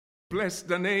Bless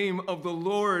the name of the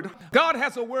Lord. God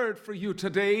has a word for you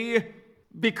today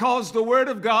because the word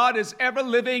of God is ever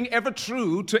living, ever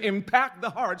true to impact the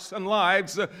hearts and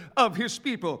lives of his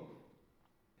people.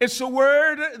 It's a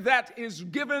word that is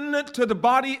given to the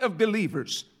body of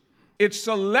believers. It's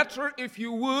a letter, if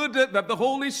you would, that the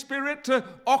Holy Spirit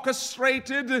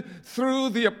orchestrated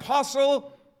through the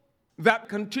apostle that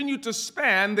continued to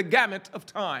span the gamut of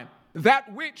time.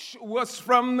 That which was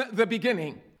from the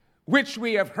beginning, which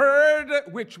we have heard,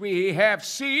 which we have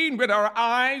seen with our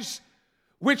eyes,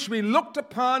 which we looked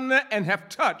upon and have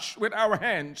touched with our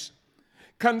hands,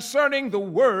 concerning the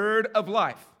word of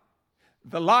life.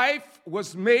 The life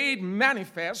was made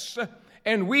manifest,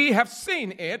 and we have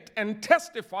seen it and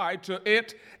testified to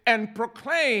it and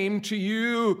proclaimed to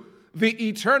you the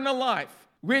eternal life,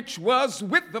 which was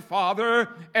with the Father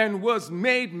and was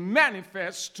made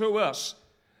manifest to us.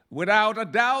 Without a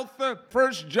doubt,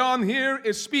 1 John here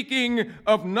is speaking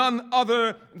of none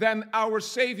other than our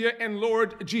Savior and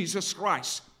Lord Jesus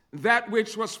Christ, that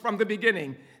which was from the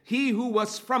beginning, he who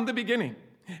was from the beginning.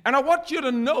 And I want you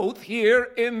to note here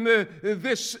in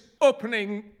this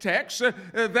opening text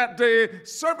that the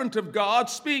servant of God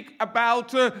speak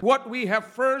about what we have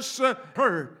first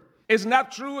heard. Isn't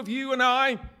that true of you and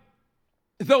I?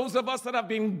 Those of us that have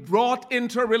been brought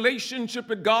into a relationship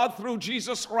with God through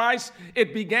Jesus Christ,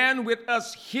 it began with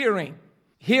us hearing.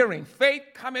 Hearing. Faith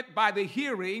cometh by the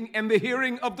hearing, and the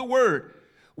hearing of the word.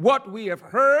 What we have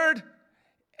heard,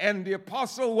 and the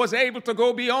apostle was able to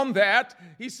go beyond that.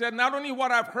 He said, not only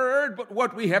what I've heard, but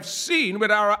what we have seen with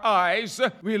our eyes,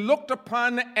 we looked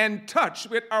upon and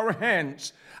touched with our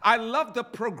hands. I love the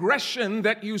progression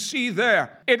that you see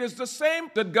there. It is the same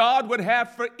that God would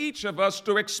have for each of us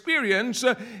to experience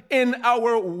in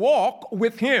our walk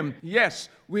with him. Yes,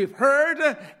 we've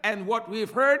heard, and what we've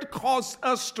heard caused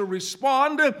us to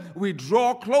respond. We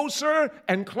draw closer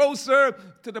and closer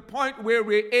to the point where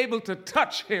we're able to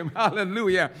touch him.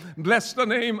 Hallelujah. Bless the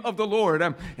name of the Lord.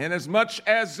 And as much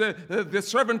as the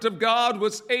servant of God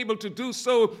was able to do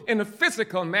so in a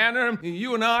physical manner,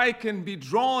 you and I can be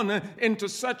drawn into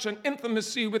such an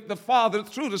intimacy with the Father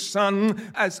through the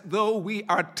Son as though we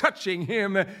are touching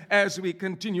him as we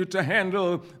continue to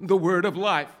handle the word of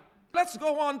life. Let's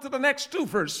go on to the next two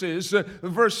verses,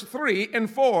 verse 3 and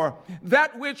 4.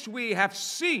 That which we have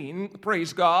seen,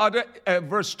 praise God,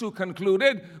 verse 2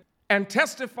 concluded, and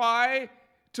testify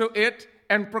to it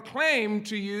and proclaim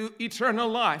to you eternal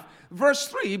life. Verse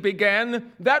 3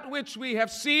 began, that which we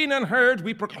have seen and heard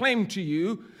we proclaim to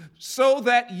you, so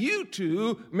that you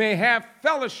too may have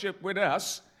fellowship with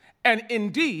us. And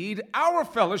indeed, our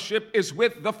fellowship is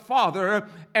with the Father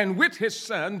and with his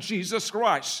Son, Jesus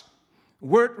Christ.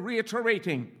 Word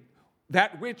reiterating,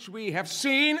 that which we have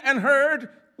seen and heard,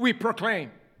 we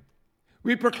proclaim.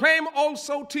 We proclaim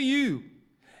also to you.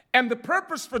 And the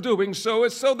purpose for doing so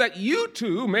is so that you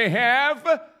too may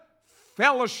have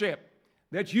fellowship,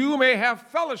 that you may have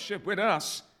fellowship with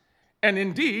us. And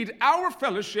indeed, our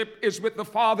fellowship is with the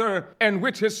Father and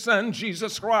with his Son,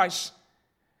 Jesus Christ.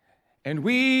 And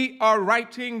we are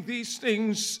writing these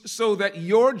things so that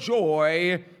your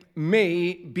joy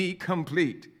may be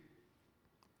complete.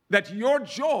 That your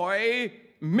joy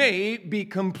may be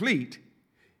complete.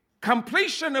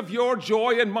 Completion of your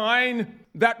joy and mine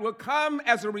that will come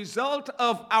as a result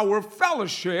of our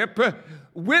fellowship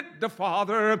with the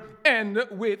Father and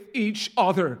with each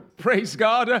other. Praise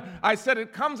God. I said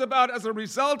it comes about as a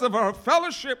result of our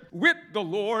fellowship with the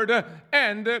Lord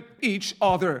and each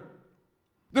other.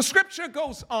 The scripture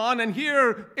goes on, and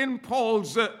here in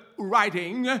Paul's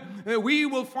writing, we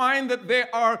will find that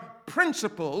there are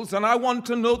principles, and I want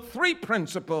to note three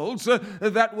principles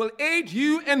that will aid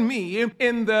you and me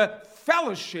in the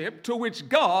fellowship to which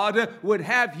God would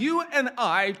have you and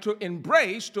I to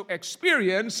embrace, to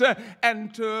experience,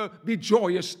 and to be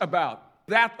joyous about.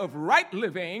 That of right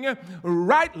living,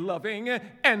 right loving,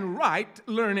 and right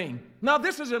learning. Now,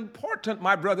 this is important,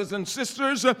 my brothers and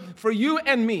sisters, for you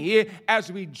and me as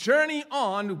we journey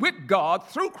on with God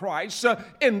through Christ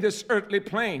in this earthly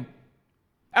plane.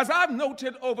 As I've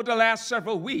noted over the last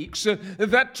several weeks,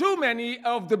 that too many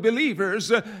of the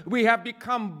believers, we have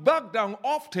become bogged down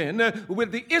often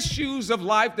with the issues of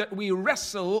life that we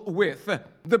wrestle with,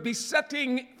 the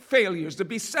besetting failures, the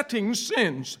besetting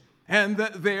sins. And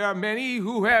there are many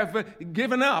who have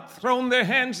given up, thrown their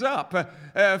hands up,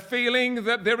 feeling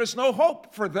that there is no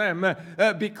hope for them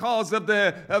because of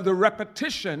the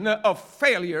repetition of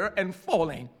failure and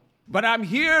falling. But I'm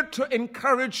here to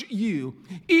encourage you,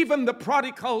 even the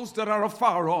prodigals that are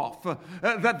afar off,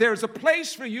 that there's a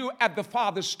place for you at the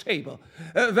Father's table,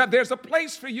 that there's a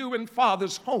place for you in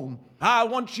Father's home. I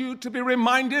want you to be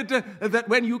reminded that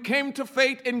when you came to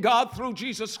faith in God through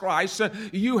Jesus Christ,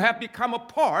 you have become a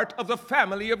part of the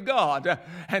family of God.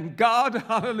 And God,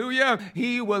 hallelujah,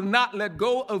 He will not let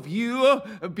go of you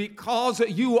because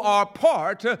you are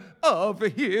part of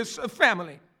His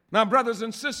family. Now, brothers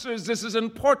and sisters, this is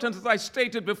important, as I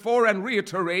stated before, and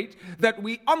reiterate that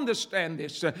we understand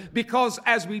this, because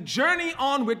as we journey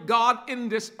on with God in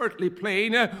this earthly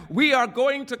plane, we are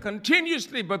going to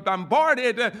continuously be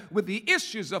bombarded with the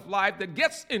issues of life that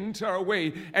gets into our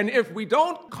way. And if we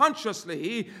don't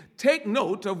consciously take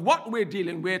note of what we're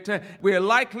dealing with, we're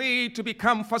likely to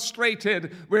become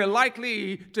frustrated. We're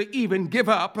likely to even give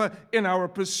up in our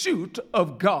pursuit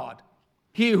of God.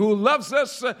 He who loves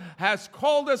us has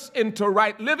called us into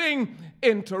right living,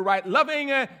 into right loving,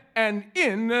 and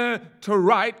into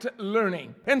right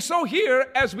learning. And so here,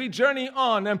 as we journey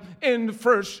on in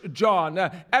 1 John,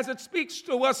 as it speaks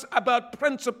to us about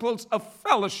principles of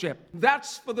fellowship,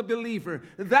 that's for the believer.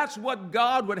 That's what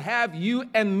God would have you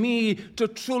and me to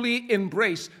truly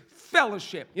embrace.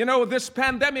 Fellowship. You know, this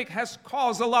pandemic has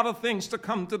caused a lot of things to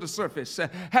come to the surface,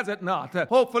 has it not?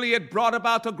 Hopefully it brought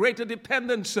about a greater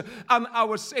dependence on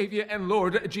our Savior and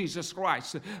Lord Jesus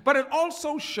Christ. But it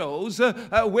also shows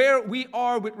where we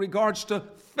are with regards to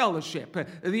fellowship,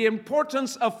 the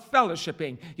importance of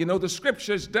fellowshipping. You know, the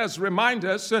scriptures does remind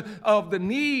us of the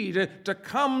need to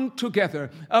come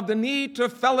together, of the need to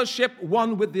fellowship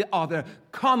one with the other.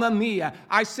 Koinonia.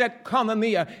 I said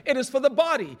koinonia. It is for the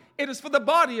body. It is for the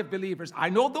body of believers. I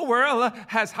know the world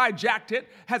has hijacked it,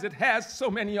 as it has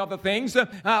so many other things,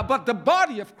 but the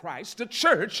body of Christ, the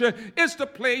church, is the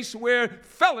place where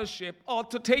fellowship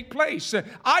ought to take place.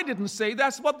 I didn't say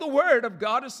that's what the Word of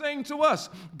God is saying to us.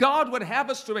 God would have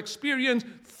us to experience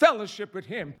fellowship with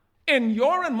Him. In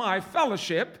your and my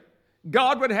fellowship,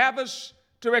 God would have us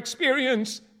to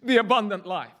experience the abundant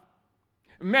life.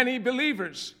 Many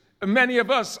believers, many of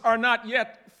us are not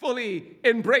yet fully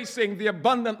embracing the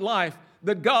abundant life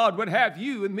that God would have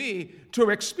you and me to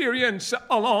experience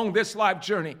along this life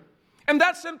journey. And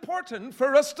that's important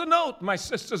for us to note, my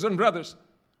sisters and brothers.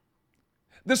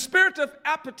 The spirit of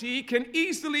apathy can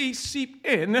easily seep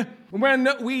in when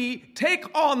we take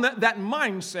on that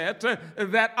mindset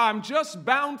that I'm just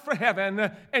bound for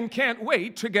heaven and can't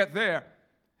wait to get there.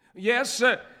 Yes,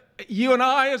 you and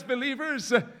I as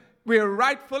believers, we're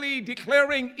rightfully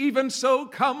declaring, even so,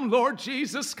 come, Lord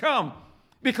Jesus, come,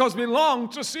 because we long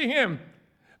to see Him.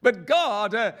 But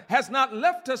God has not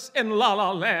left us in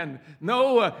la-la land.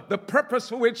 No, the purpose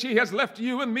for which He has left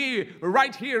you and me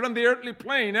right here on the earthly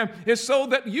plane is so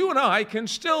that you and I can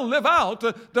still live out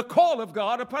the call of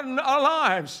God upon our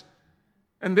lives.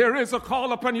 And there is a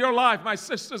call upon your life, my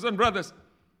sisters and brothers.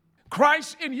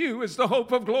 Christ in you is the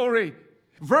hope of glory.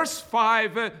 Verse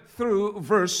 5 through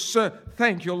verse,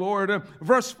 thank you, Lord,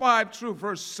 verse 5 through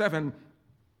verse 7.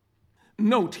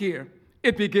 Note here,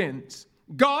 it begins,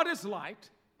 God is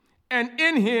light, and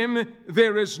in Him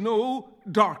there is no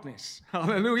darkness.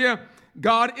 Hallelujah.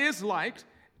 God is light,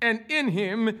 and in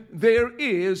Him there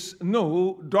is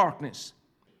no darkness.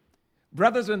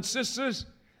 Brothers and sisters,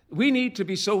 we need to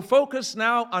be so focused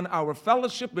now on our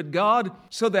fellowship with God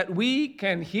so that we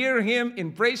can hear Him,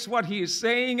 embrace what He is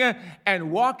saying,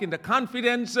 and walk in the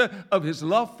confidence of His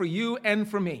love for you and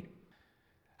for me.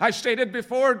 I stated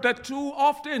before that too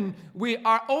often we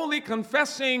are only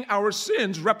confessing our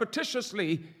sins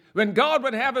repetitiously when God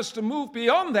would have us to move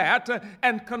beyond that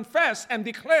and confess and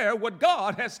declare what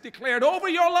God has declared over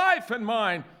your life and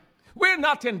mine. We're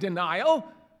not in denial.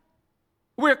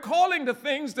 We're calling the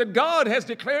things that God has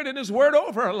declared in His Word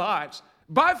over our lives.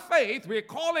 By faith, we're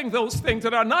calling those things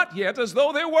that are not yet as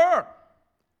though they were.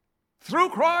 Through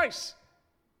Christ.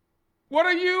 What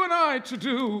are you and I to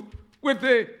do with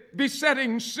the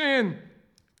besetting sin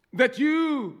that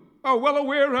you are well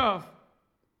aware of,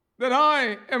 that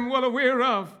I am well aware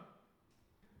of?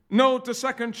 Note the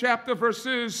second chapter,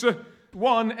 verses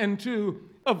 1 and 2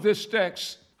 of this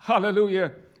text.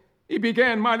 Hallelujah. He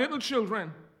began, my little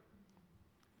children,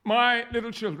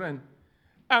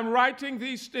 I'm writing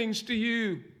these things to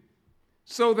you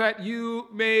so that you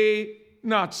may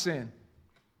not sin.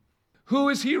 Who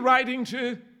is he writing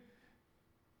to?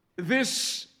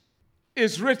 This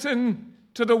is written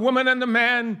to the woman and the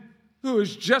man who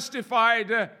is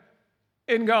justified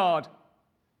in God,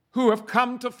 who have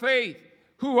come to faith,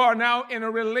 who are now in a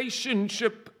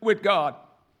relationship with God.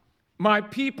 My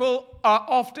people are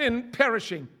often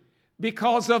perishing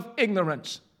because of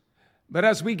ignorance. But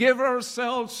as we give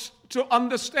ourselves to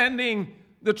understanding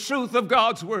the truth of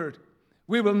God's word.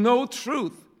 We will know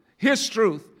truth, his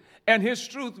truth, and his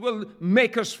truth will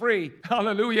make us free.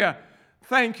 Hallelujah.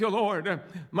 Thank you, Lord.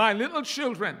 My little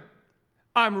children,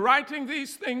 I'm writing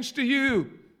these things to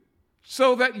you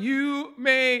so that you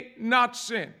may not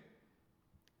sin.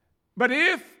 But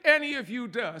if any of you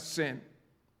does sin,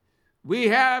 we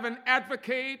have an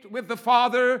advocate with the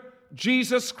Father,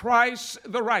 Jesus Christ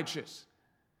the righteous.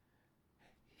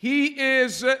 He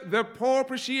is the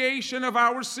propitiation of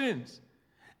our sins,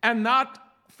 and not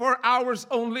for ours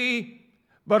only,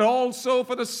 but also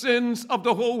for the sins of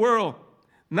the whole world.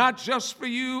 Not just for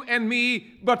you and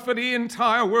me, but for the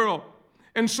entire world.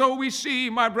 And so we see,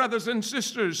 my brothers and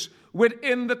sisters,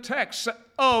 within the text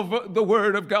of the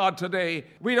Word of God today,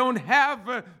 we don't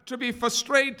have to be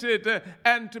frustrated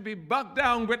and to be bogged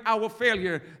down with our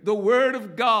failure. The Word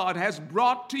of God has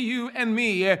brought to you and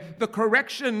me the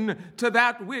correction to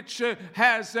that which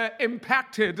has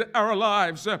impacted our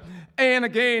lives. And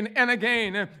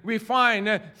again, we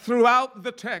find throughout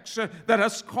the text that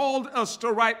has called us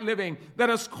to right living, that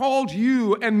has called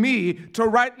you and me to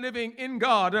right living in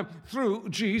God through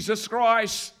Jesus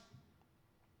Christ.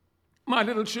 My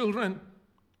little children,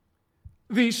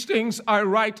 these things I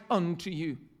write unto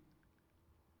you.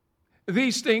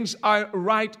 These things I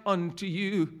write unto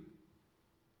you,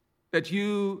 that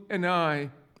you and I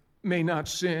may not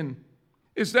sin.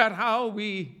 Is that how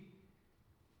we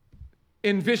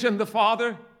envision the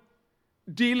Father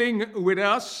dealing with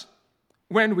us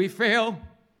when we fail,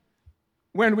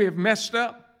 when we have messed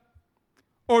up?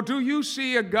 Or do you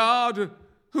see a God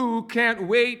who can't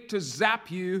wait to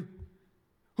zap you,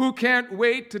 who can't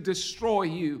wait to destroy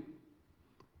you?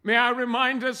 May I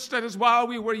remind us that as while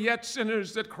we were yet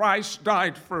sinners, that Christ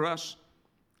died for us.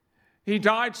 He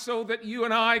died so that you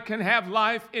and I can have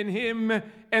life in him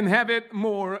and have it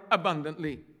more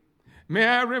abundantly. May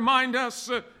I remind us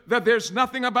that there's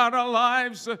nothing about our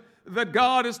lives that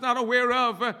God is not aware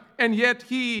of, and yet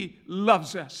he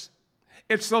loves us.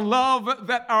 It's a love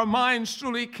that our minds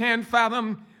truly can't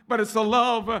fathom, but it's a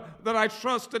love that I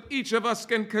trust that each of us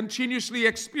can continuously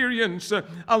experience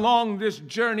along this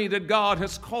journey that God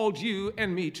has called you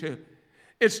and me to.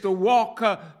 It's the walk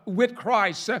with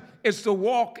Christ. It's the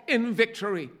walk in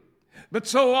victory. But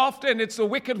so often it's the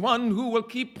wicked one who will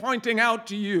keep pointing out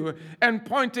to you and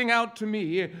pointing out to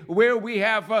me where we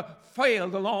have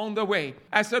failed along the way.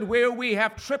 I said where we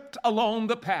have tripped along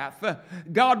the path.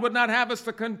 God would not have us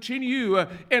to continue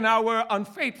in our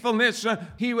unfaithfulness.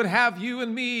 He would have you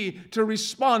and me to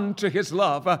respond to his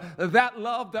love. That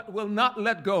love that will not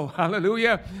let go.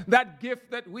 Hallelujah. That gift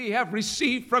that we have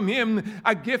received from him,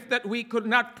 a gift that we could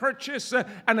not purchase,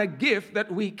 and a gift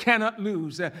that we cannot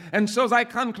lose. And so as I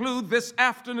conclude this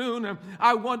afternoon,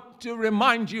 I want to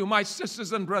remind you, my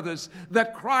sisters and brothers,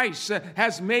 that Christ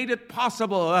has made it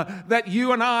possible that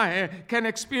you and I can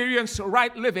experience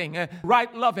right living,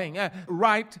 right loving,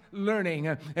 right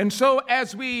learning. And so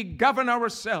as we govern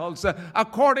ourselves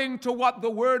according to what the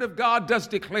Word of God does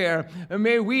declare,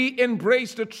 may we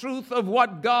embrace the truth of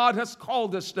what God has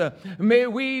called us to. May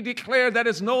we declare that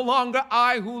it's no longer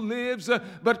I who lives,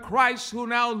 but Christ who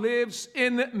now lives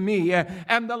in me.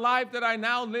 And the life that I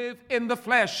now live in the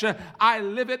flesh, I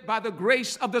live it by the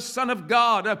grace of the Son of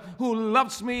God who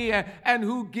loves me and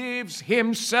who gives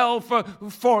himself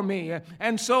for me.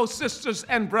 And so, sisters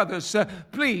and brothers,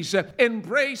 please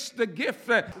embrace the gift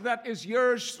that is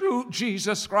yours through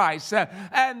Jesus Christ,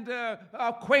 and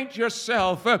acquaint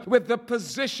yourself with the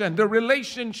position, the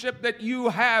relationship that you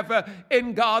have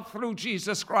in God through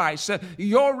Jesus Christ.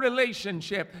 Your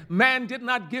relationship, man did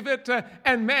not give it,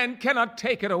 and man cannot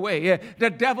take it away. The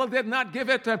devil did not give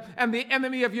it, and the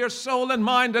enemy of your soul and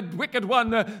mind, the wicked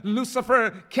one,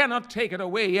 Lucifer, cannot take it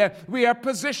away. We are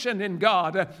positioned in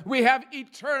God. We have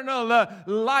eternal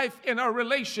life in our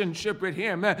relationship with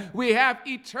him. We have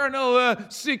eternal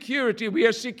security. We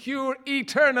are secure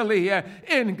eternally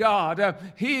in God.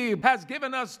 He has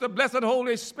given us the blessed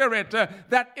Holy Spirit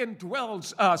that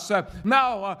indwells us.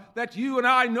 Now that you and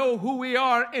I know who we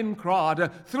are in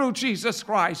God through Jesus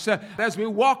Christ, as we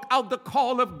walk out the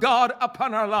call of God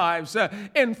upon our lives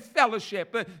in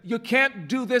fellowship, you can't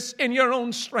do this in your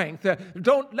own strength.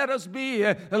 Don't let us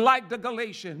be like the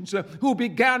Galatians who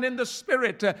began in the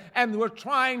Spirit and were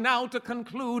trying now to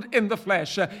conclude in the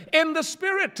flesh. In the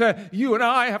Spirit, you and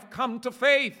I have come to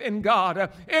faith in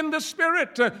God. In the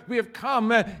Spirit, we have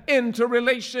come into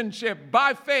relationship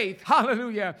by faith.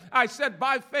 Hallelujah. I said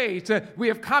by faith, we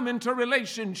have come into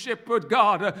relationship with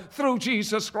God through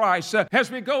Jesus Christ.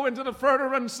 As we go into the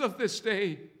furtherance of this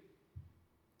day,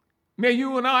 may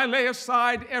you and I lay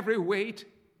aside every weight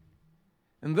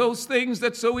and those things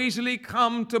that so easily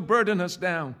come to burden us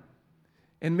down.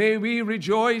 And may we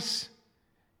rejoice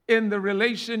in the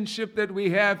relationship that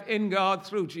we have in God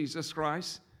through Jesus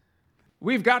Christ.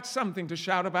 We've got something to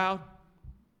shout about.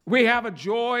 We have a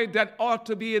joy that ought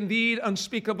to be indeed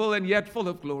unspeakable and yet full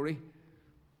of glory.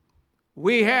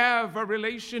 We have a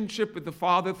relationship with the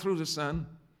Father through the Son.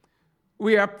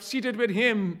 We are seated with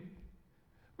Him.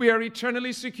 We are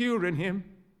eternally secure in Him.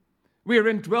 We are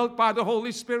indwelt by the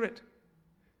Holy Spirit.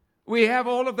 We have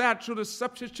all of that through the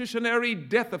substitutionary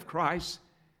death of Christ.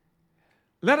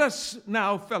 Let us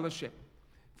now fellowship.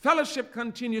 Fellowship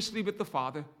continuously with the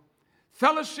Father.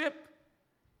 Fellowship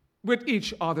with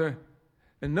each other.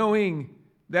 And knowing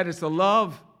that it's a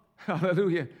love,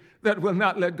 hallelujah, that will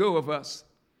not let go of us.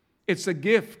 It's a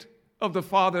gift of the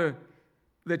Father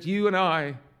that you and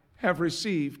I have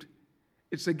received.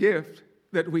 It's a gift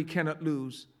that we cannot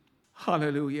lose.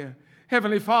 Hallelujah.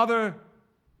 Heavenly Father,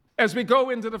 as we go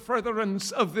into the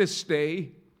furtherance of this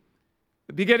day,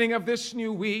 the beginning of this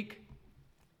new week,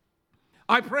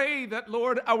 I pray that,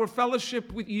 Lord, our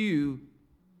fellowship with you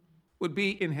would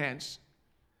be enhanced.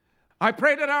 I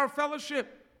pray that our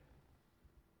fellowship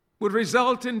would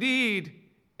result indeed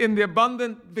in the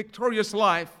abundant, victorious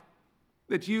life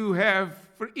that you have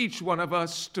for each one of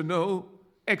us to know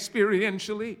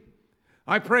experientially.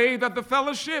 I pray that the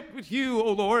fellowship with you,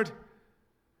 O Lord,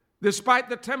 despite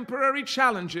the temporary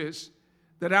challenges,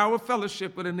 that our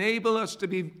fellowship would enable us to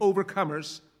be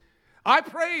overcomers. I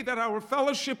pray that our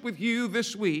fellowship with you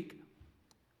this week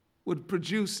would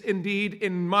produce indeed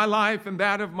in my life and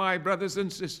that of my brothers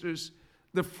and sisters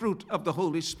the fruit of the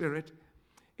Holy Spirit.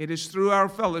 It is through our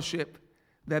fellowship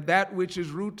that which is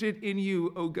rooted in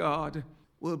you, O God,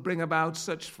 will bring about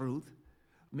such fruit.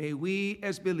 May we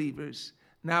as believers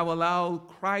now allow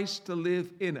Christ to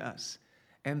live in us,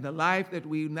 and the life that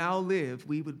we now live,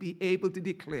 we would be able to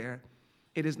declare,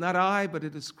 it is not I, but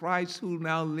it is Christ who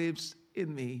now lives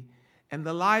in me. And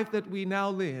the life that we now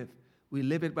live, we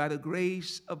live it by the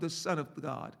grace of the Son of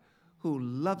God, who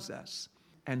loves us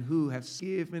and who has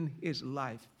given his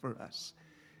life for us.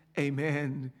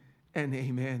 Amen and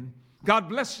amen. God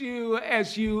bless you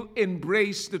as you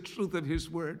embrace the truth of his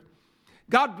word.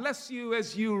 God bless you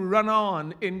as you run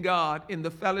on in God in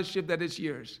the fellowship that is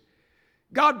yours.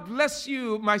 God bless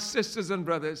you, my sisters and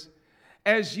brothers,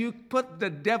 as you put the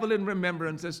devil in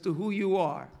remembrance as to who you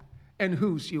are and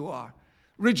whose you are.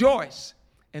 Rejoice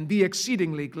and be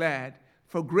exceedingly glad,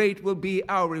 for great will be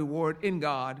our reward in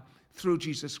God through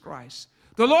Jesus Christ.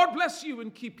 The Lord bless you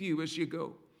and keep you as you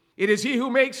go. It is he who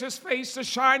makes his face to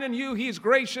shine on you. He is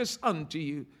gracious unto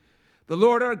you. The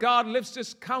Lord our God lifts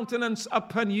his countenance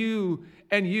upon you,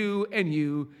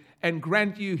 and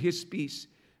grant you his peace.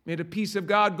 May the peace of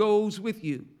God goes with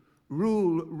you,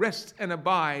 rule, rest, and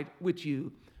abide with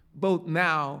you, both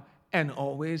now and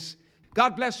always.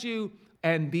 God bless you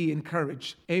and be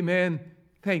encouraged. Amen.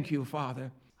 Thank you,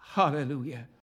 Father. Hallelujah.